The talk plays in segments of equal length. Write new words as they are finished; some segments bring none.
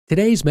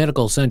Today's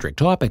medical-centric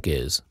topic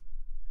is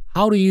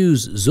how to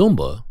use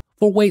Zumba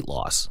for weight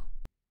loss.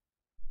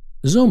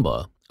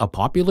 Zumba, a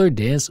popular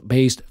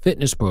dance-based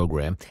fitness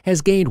program,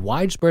 has gained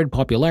widespread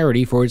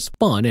popularity for its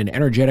fun and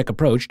energetic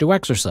approach to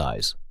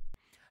exercise.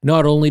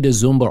 Not only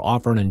does Zumba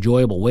offer an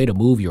enjoyable way to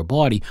move your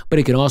body, but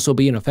it can also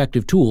be an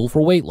effective tool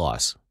for weight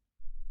loss.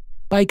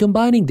 By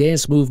combining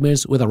dance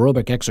movements with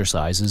aerobic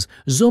exercises,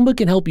 Zumba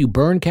can help you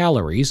burn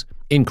calories,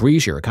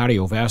 increase your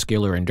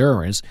cardiovascular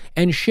endurance,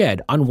 and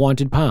shed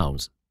unwanted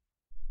pounds.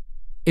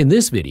 In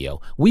this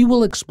video, we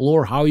will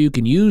explore how you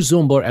can use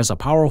Zumba as a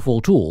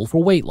powerful tool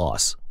for weight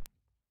loss.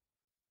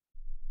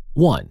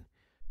 1.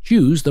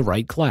 Choose the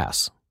right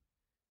class.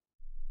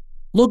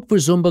 Look for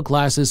Zumba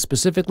classes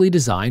specifically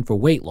designed for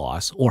weight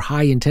loss or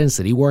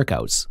high-intensity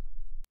workouts.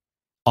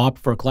 Opt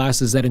for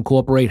classes that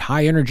incorporate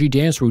high-energy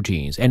dance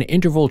routines and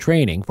interval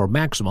training for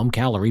maximum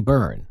calorie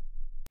burn.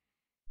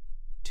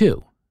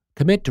 2.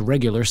 Commit to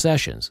regular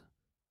sessions.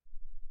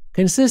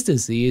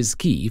 Consistency is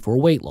key for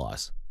weight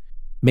loss.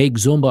 Make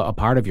Zumba a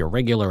part of your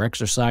regular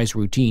exercise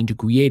routine to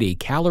create a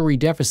calorie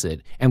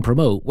deficit and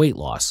promote weight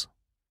loss.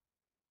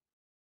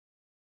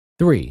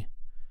 3.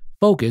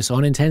 Focus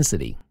on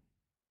intensity.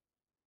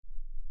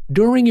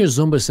 During your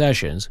Zumba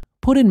sessions,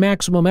 put in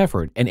maximum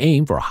effort and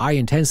aim for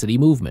high-intensity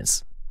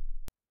movements.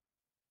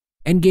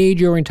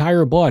 Engage your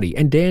entire body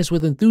and dance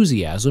with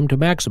enthusiasm to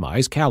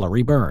maximize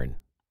calorie burn.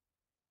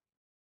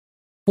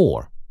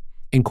 4.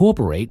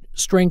 Incorporate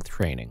strength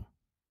training.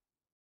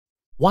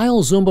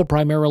 While Zumba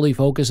primarily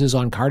focuses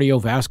on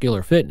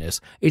cardiovascular fitness,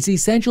 it's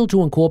essential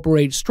to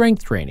incorporate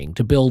strength training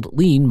to build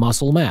lean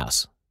muscle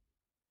mass.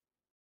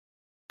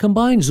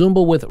 Combine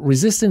Zumba with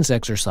resistance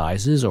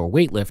exercises or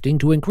weightlifting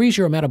to increase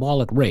your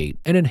metabolic rate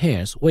and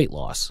enhance weight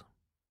loss.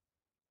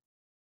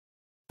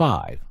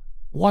 5.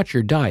 Watch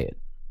your diet.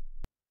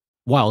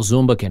 While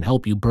Zumba can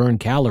help you burn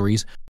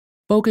calories,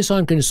 focus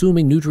on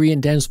consuming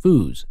nutrient-dense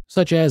foods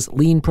such as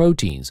lean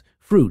proteins,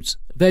 fruits,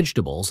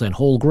 vegetables, and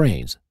whole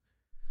grains.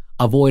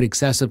 Avoid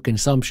excessive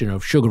consumption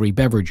of sugary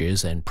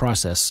beverages and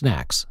processed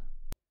snacks.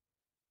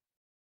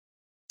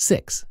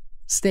 6.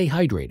 Stay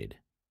hydrated.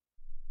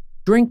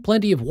 Drink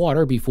plenty of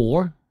water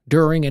before,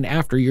 during, and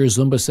after your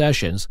Zumba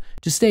sessions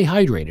to stay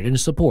hydrated and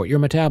support your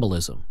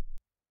metabolism.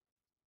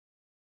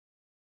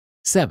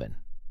 7.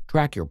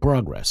 Track your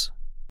progress.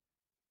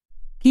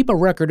 Keep a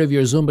record of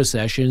your Zumba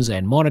sessions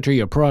and monitor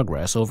your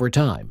progress over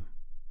time.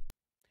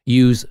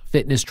 Use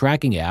fitness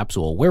tracking apps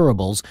or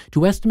wearables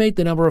to estimate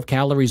the number of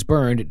calories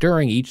burned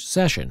during each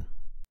session.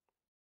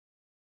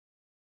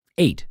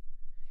 8.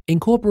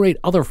 Incorporate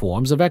other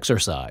forms of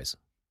exercise.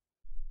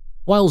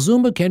 While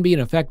Zumba can be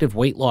an effective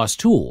weight loss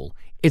tool,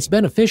 it's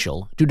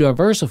beneficial to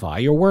diversify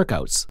your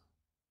workouts.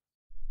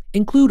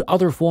 Include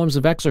other forms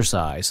of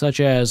exercise such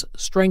as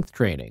strength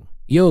training,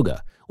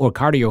 yoga, or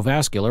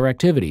cardiovascular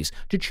activities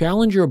to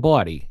challenge your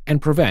body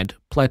and prevent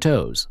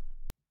plateaus.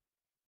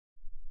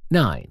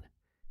 9.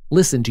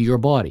 Listen to your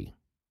body.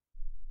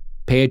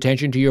 Pay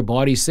attention to your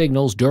body's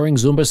signals during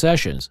Zumba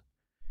sessions.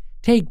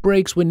 Take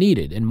breaks when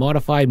needed and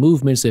modify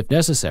movements if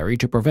necessary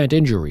to prevent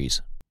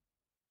injuries.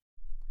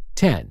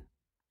 10.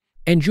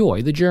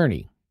 Enjoy the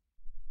journey.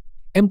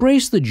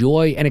 Embrace the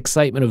joy and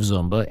excitement of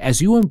Zumba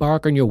as you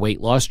embark on your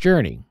weight loss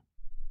journey.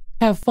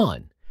 Have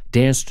fun,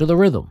 dance to the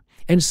rhythm,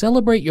 and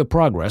celebrate your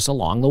progress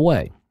along the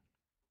way.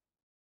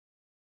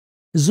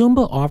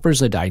 Zumba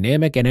offers a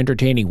dynamic and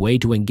entertaining way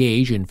to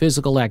engage in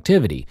physical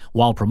activity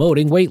while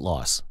promoting weight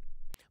loss.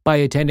 By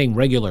attending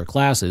regular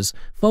classes,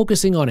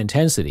 focusing on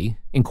intensity,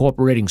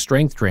 incorporating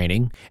strength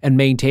training, and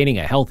maintaining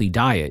a healthy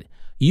diet,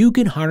 you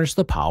can harness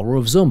the power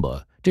of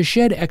Zumba to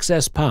shed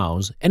excess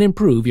pounds and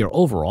improve your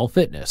overall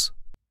fitness.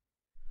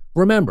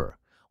 Remember,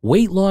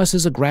 weight loss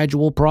is a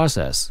gradual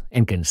process,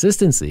 and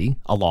consistency,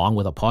 along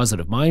with a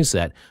positive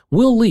mindset,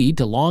 will lead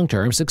to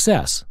long-term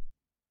success.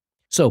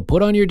 So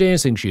put on your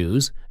dancing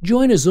shoes,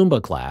 join a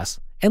Zumba class,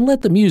 and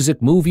let the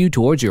music move you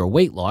towards your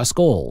weight loss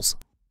goals.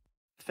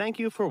 Thank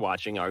you for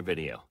watching our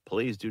video.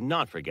 Please do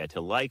not forget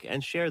to like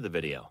and share the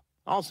video.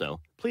 Also,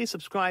 please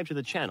subscribe to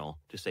the channel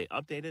to stay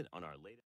updated on our latest